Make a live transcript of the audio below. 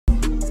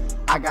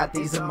I got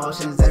these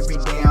emotions every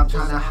day I'm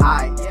trying to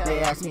hide. They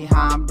ask me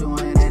how I'm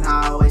doing and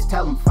I always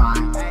tell them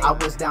fine. I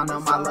was down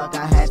on my luck,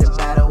 I had to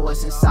battle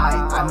what's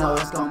inside. I know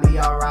it's gonna be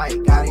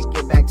alright, gotta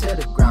get back to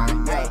the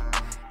grind. Yeah.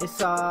 It's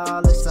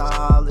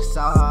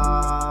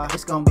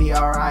gonna be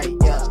alright,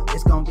 yeah,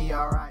 it's gonna be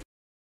alright.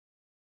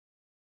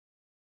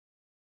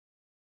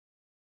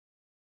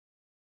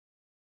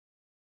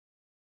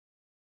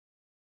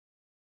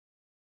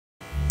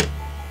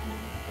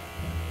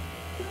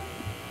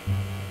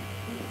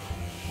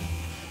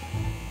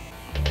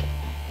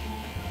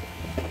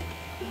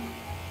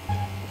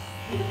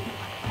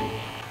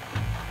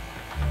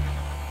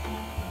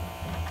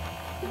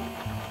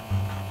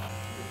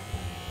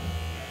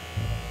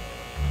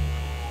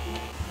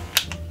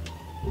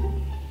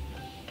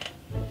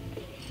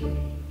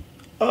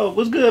 Oh,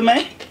 what's good,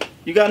 man?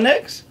 You got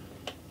next?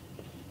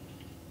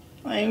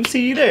 I ain't even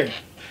see you there.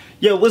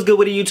 Yo, what's good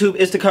with the YouTube?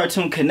 It's the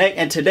Cartoon.Connect,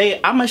 and today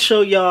I'm gonna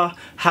show y'all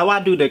how I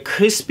do the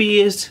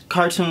crispiest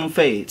cartoon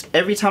fades.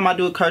 Every time I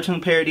do a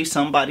cartoon parody,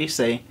 somebody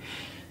say,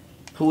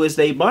 "Who is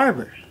they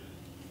barber?"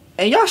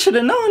 And y'all should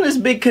have known this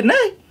big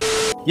connect.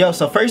 Yo,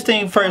 so first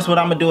thing first, what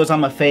I'm gonna do is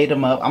I'm gonna fade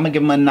him up. I'm gonna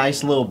give him a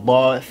nice little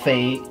bald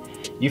fade.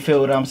 You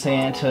feel what I'm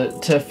saying?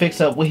 To fix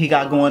up what he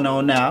got going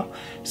on now.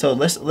 So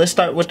let's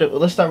start with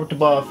the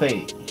bald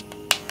fade.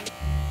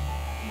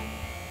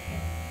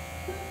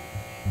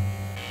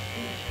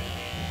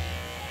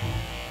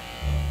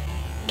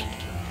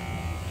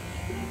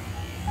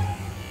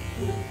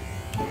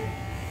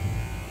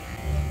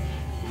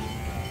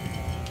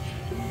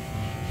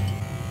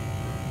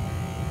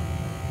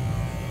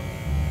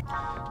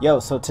 Yo,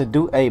 so to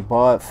do a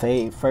bald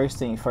fade, first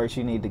thing first,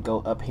 you need to go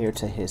up here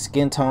to his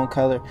skin tone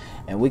color,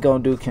 and we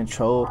gonna do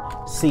Control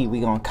C. We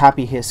gonna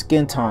copy his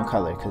skin tone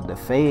color because the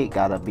fade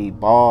gotta be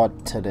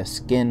bald to the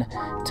skin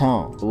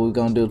tone. What we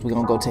gonna do is we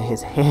gonna go to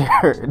his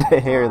hair,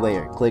 the hair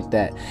layer, click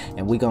that,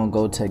 and we gonna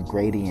go to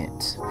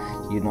gradient.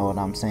 You know what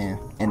I'm saying?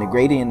 And the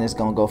gradient is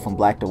gonna go from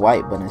black to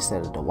white, but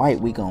instead of the white,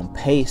 we gonna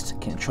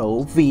paste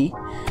Control V.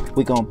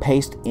 We gonna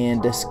paste in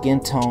the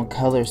skin tone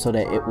color so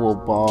that it will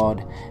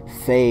bald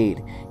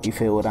fade. You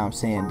feel what I'm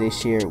saying?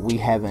 This year we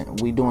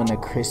doing the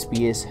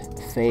crispiest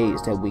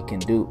fades that we can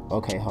do.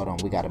 Okay, hold on,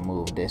 we gotta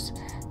move this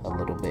a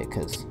little bit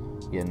because,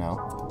 you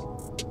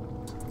know,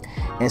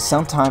 and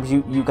sometimes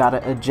you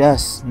gotta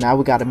adjust. Now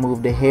we gotta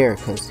move the hair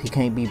because he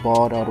can't be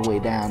bald all the way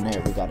down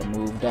there. We gotta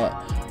move that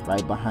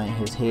right behind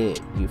his head.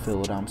 You feel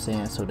what I'm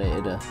saying? So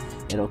that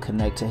it'll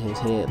connect to his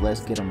head. Let's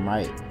get him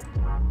right.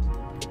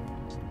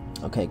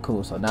 Okay,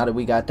 cool. So now that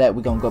we got that,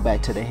 we're gonna go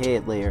back to the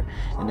head layer,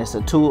 and there's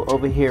a tool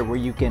over here where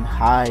you can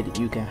hide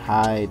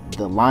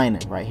the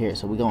lining right here.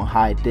 So we're gonna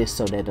hide this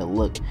so that it'll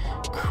look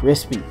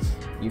crispy.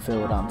 You feel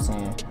what I'm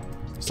saying?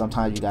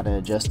 Sometimes you gotta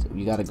adjust,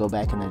 you gotta go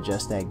back and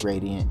adjust that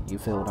gradient. You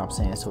feel what I'm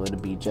saying? So it'll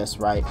be just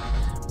right.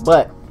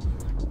 But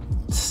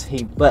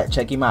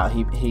check him out.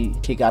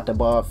 He got the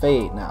bald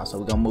fade now. So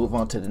we're gonna move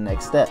on to the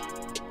next step.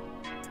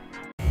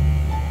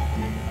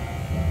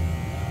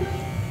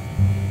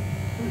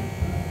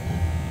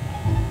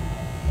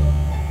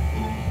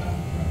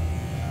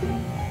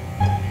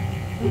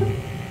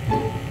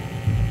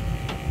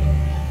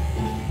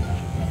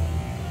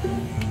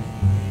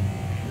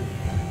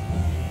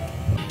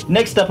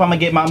 Next up, I'm gonna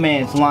get my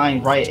man's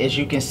line right. As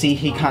you can see,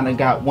 he kind of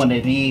got one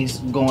of these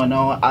going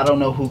on. I don't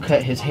know who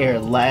cut his hair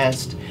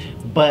last,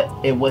 but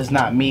it was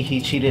not me.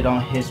 He cheated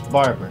on his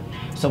barber.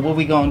 So what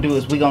we gonna do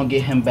is we gonna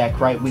get him back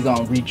right. We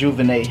gonna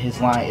rejuvenate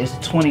his line. It's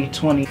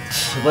 2020.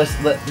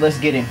 Let's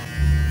get him.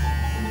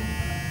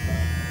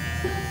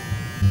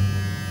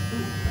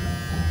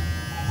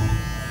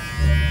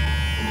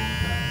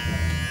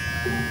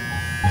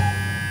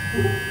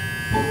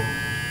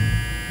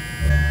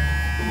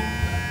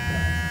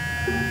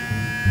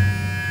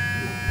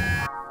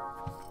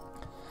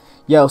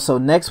 Yo, so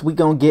next we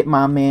gonna get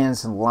my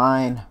man's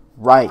line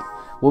right.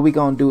 What we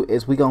gonna do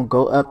is we gonna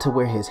go up to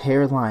where his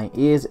hairline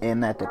is,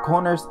 and at the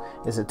corners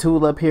there's a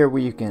tool up here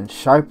where you can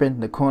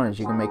sharpen the corners.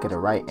 You can make it a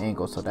right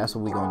angle. So that's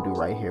what we gonna do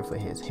right here for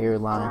his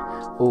hairline.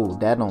 Oh,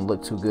 that don't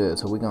look too good,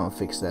 so we gonna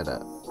fix that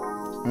up.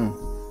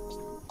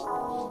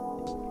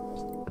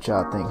 What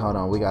y'all think? Hold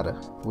on, we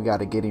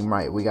gotta get him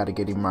right. We gotta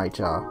get him right,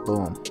 y'all.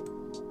 Boom,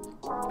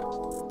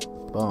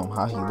 boom.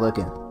 How he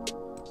looking?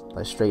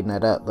 Let's straighten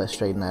that up. Let's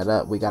straighten that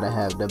up. We gotta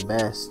have the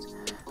best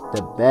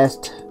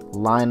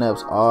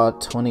lineups all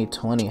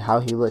 2020. How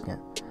he looking?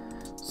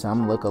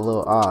 Some look a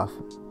little off.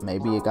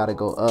 Maybe it gotta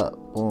go up.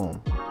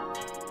 Boom,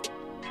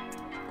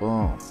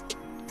 boom.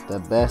 The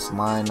best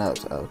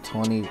lineups of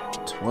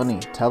 2020.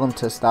 Tell him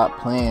to stop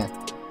playing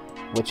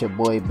with your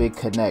boy Big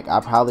Connect. I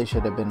probably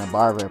should have been a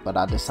barber, but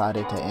I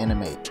decided to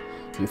animate.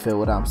 You feel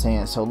what I'm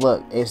saying? So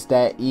look, it's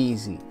that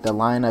easy. The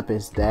lineup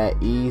is that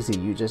easy.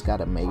 You just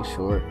gotta make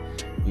sure,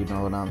 you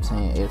know what I'm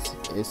saying,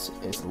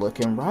 it's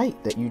looking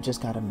right. That you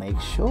just gotta make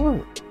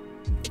sure.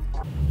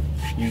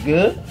 You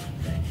good?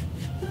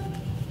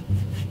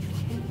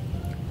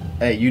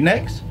 Hey, you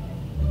next?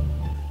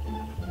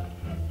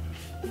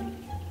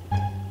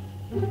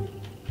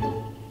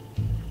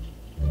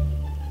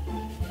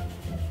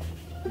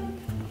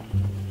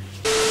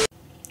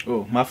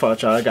 Oh, my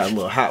fault, y'all. I got a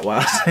little hot while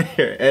I was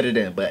here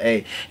editing. But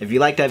hey, if you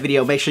like that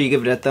video, make sure you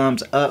give it a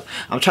thumbs up.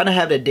 I'm trying to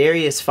have the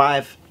Darius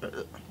 5.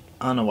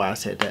 I don't know why I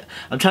said that.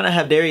 I'm trying to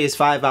have Darius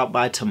 5 out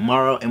by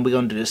tomorrow, and we're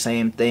gonna do the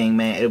same thing,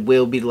 man. It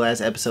will be the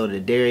last episode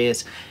of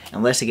Darius,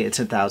 unless it gets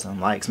 10,000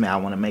 likes, man. I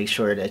want to make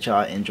sure that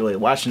y'all enjoy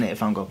watching it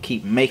if I'm gonna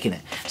keep making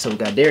it. So we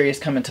got Darius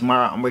coming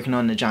tomorrow. I'm working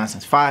on the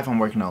Johnson's 5. I'm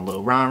working on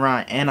Lil Ron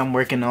Ron, and I'm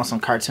working on some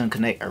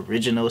Cartoon.Connect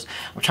originals.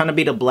 I'm trying to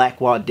be the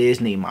Black Walt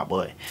Disney, my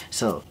boy.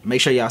 So make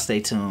sure y'all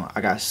stay tuned.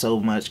 I got so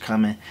much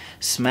coming.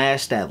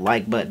 Smash that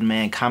like button,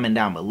 man. Comment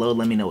down below.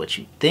 Let me know what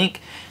you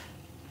think,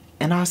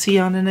 and I'll see you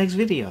on the next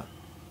video.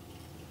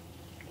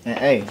 And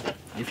hey,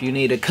 if you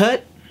need a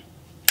cut,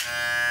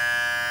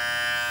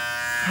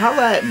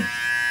 holla at me.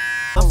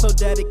 I'm so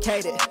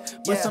dedicated,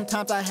 but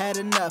sometimes I had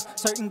enough.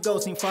 Certain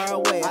goals seem far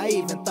away. I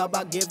even thought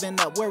about giving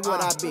up. Where would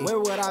I be? Where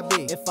would I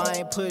be if I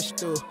ain't pushed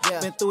through?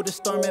 Been through the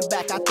storm and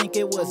back. I think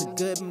it was a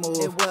good move.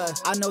 It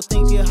was. I know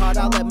things get hard.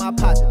 I let my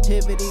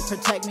positivity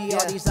protect me.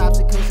 All these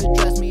obstacles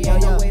address me.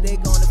 Ain't no way they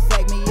gonna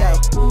affect me.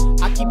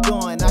 I keep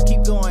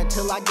going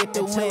till I get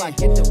the win.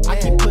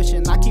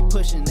 I keep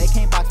pushing. They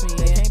can't box me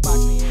in.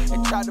 They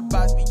tried to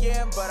box me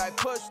in, but I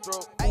pushed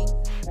through. They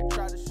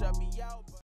tried to shut me in.